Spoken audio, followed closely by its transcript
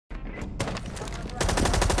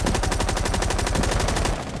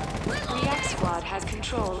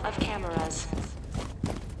control of cameras.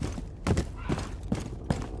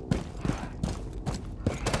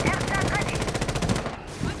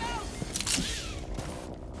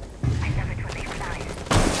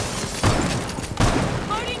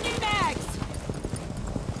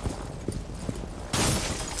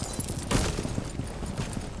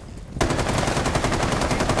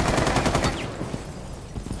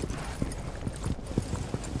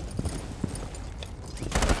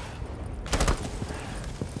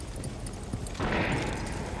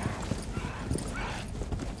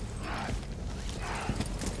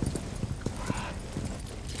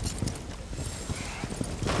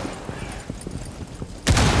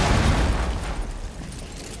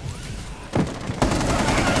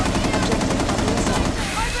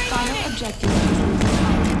 Objective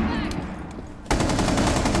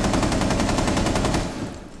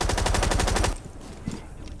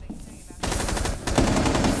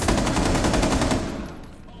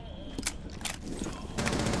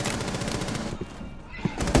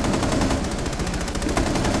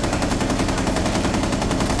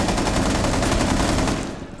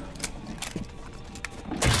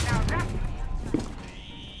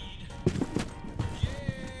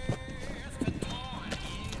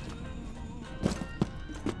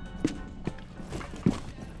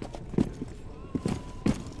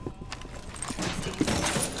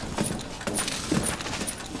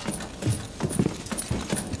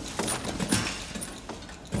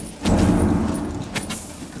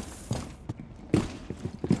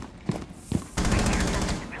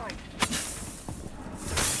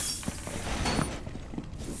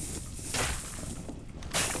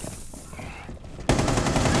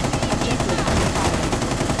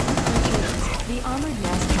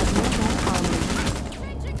is losing power.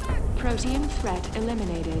 Protean threat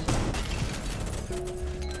eliminated.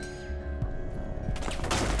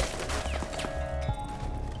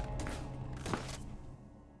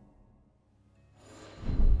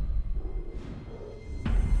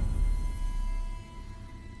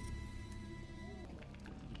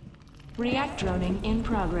 React droning in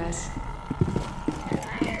progress.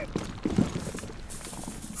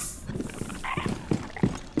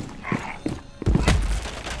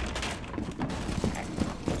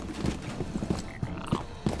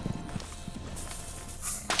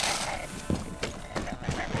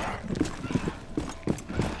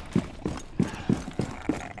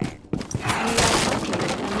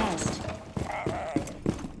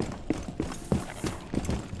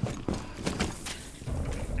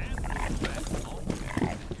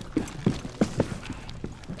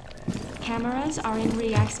 Cameras are in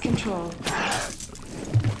React's control.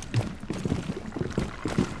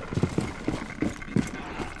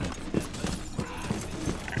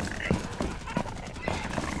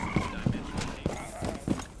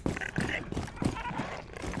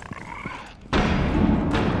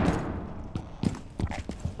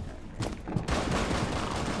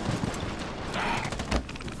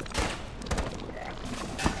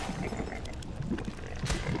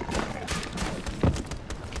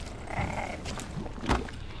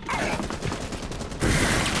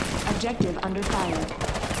 Objective under fire.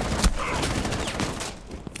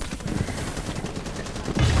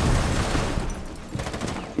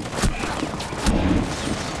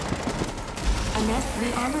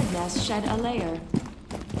 The armored nest shed a layer.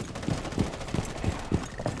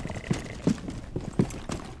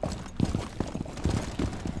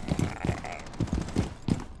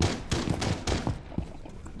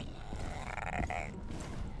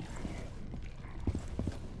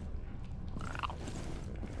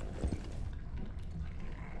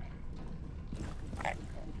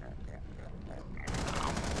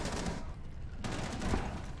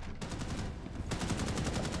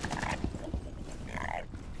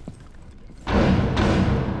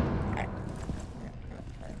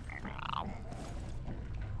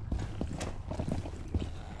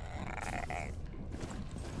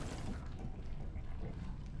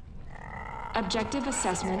 Objective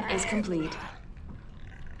assessment is complete.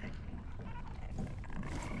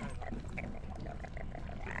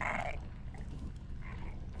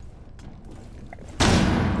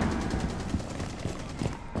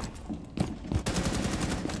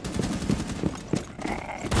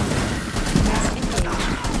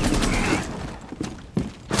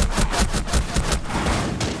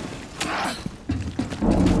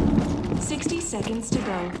 Seconds to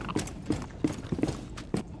go.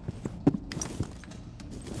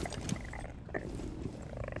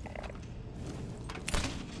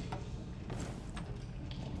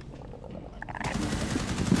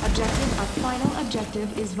 Our final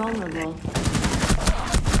objective is vulnerable.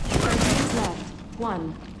 30 left.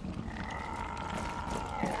 1.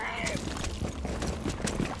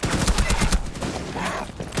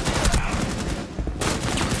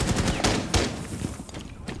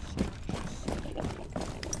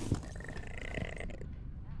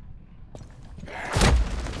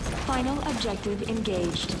 Final objective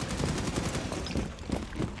engaged.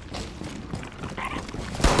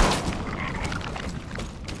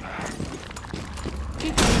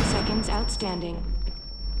 15 seconds outstanding.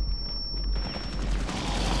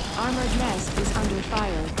 Armored nest is under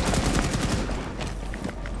fire.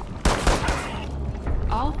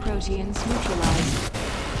 All proteins neutralized.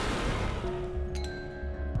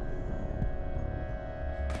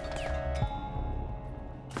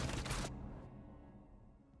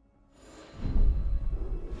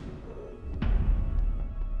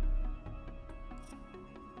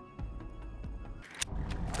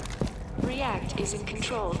 React is in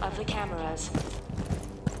control of the cameras.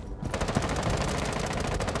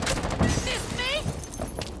 This me?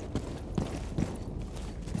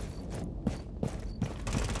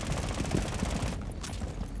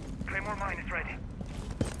 Claymore mine is ready.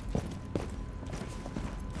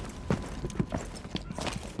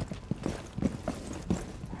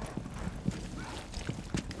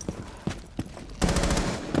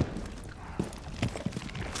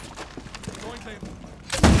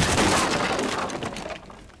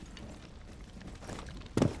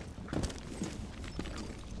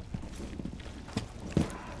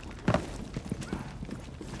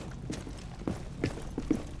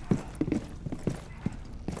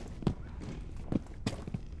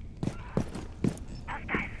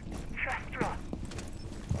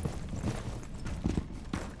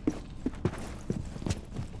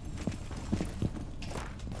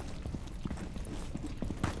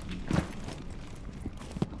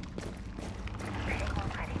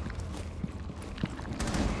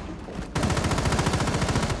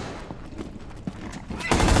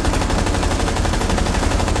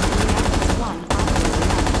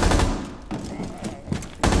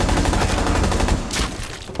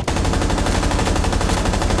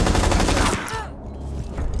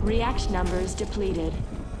 React numbers depleted.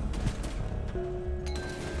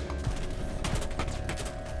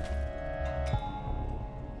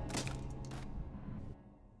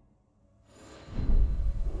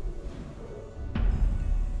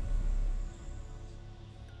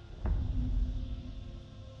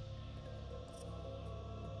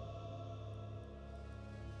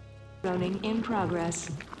 Zoning in progress.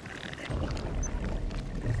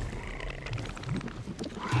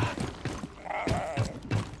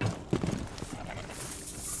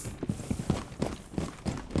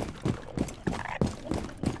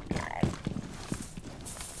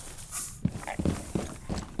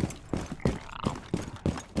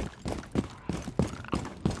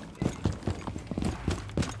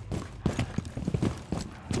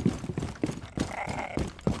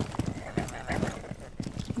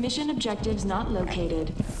 Mission objectives not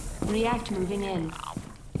located. React moving in.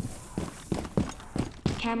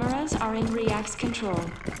 Cameras are in React's control.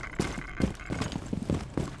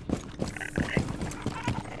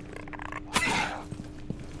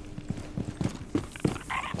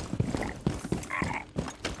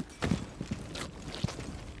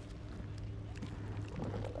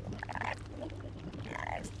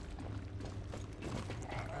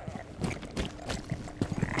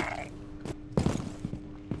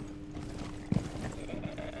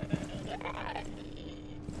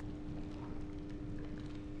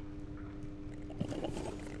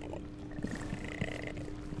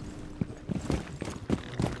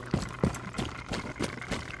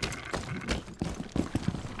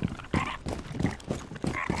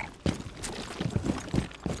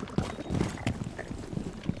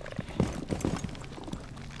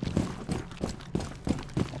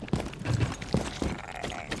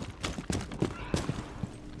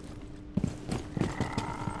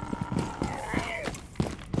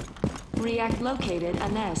 React located a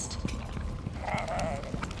nest.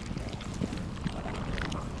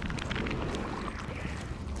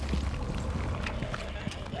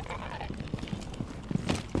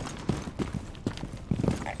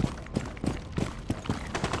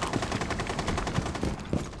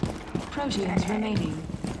 Proteins remaining.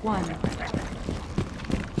 1.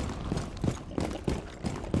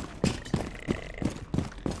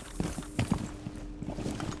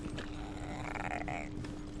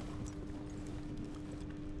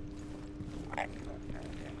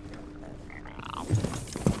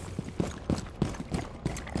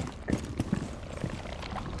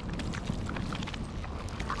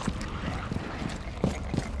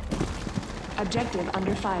 Objective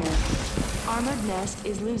under fire. Armored nest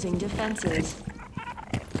is losing defenses.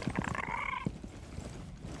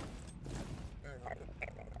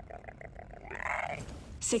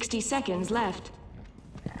 60 seconds left.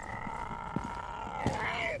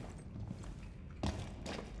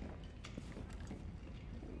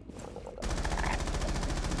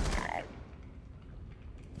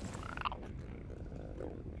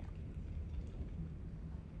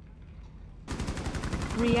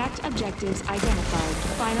 React objectives identified.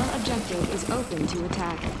 Final objective is open to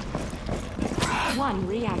attack. One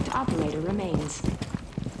React operator remains.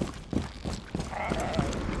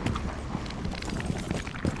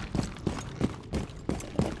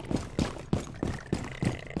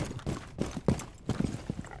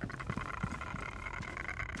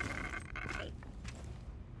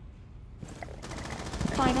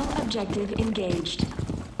 Final objective engaged.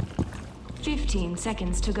 15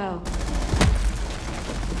 seconds to go.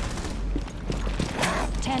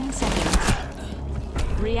 10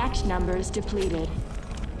 seconds. React numbers depleted.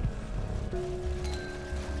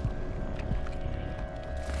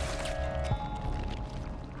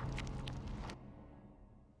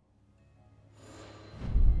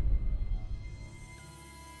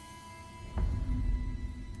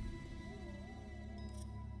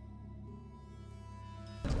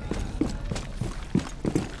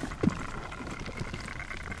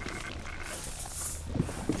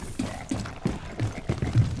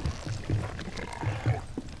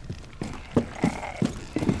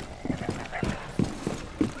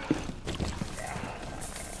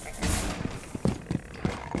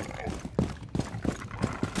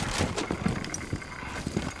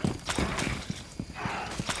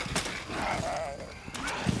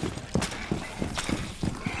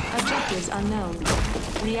 Objectives unknown.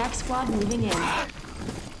 React squad moving in.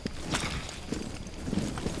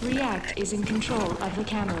 React is in control of the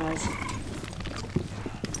cameras.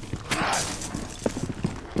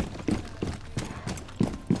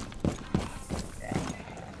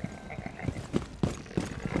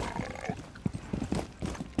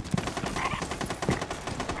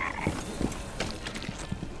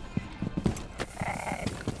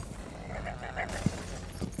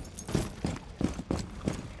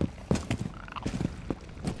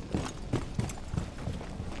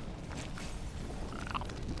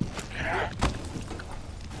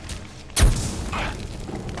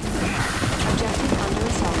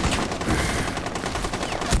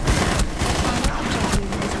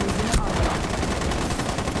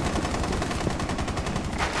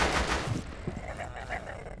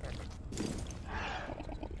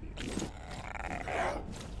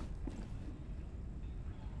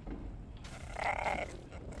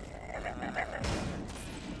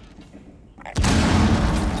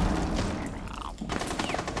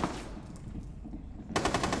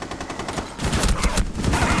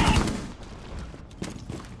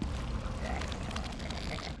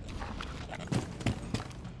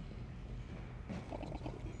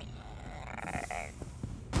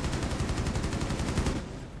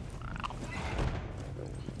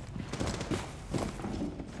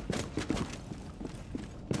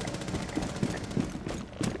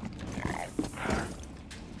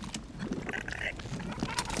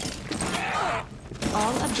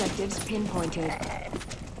 All objectives pinpointed.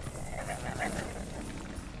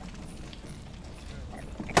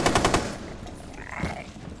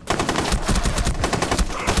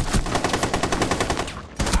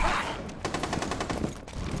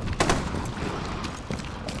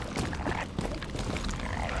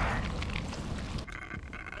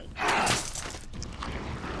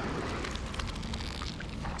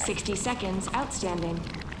 "60 seconds outstanding.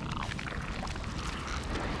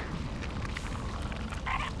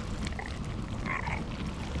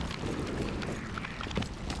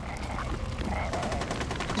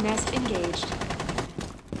 Nest engaged.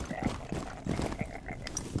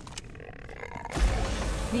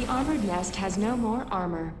 The armored nest has no more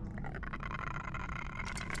armor.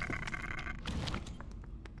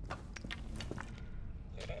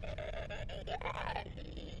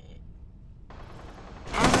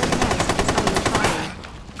 Armored nest is under fire.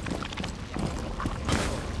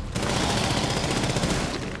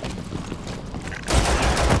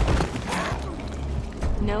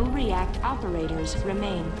 No React operators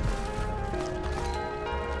remain.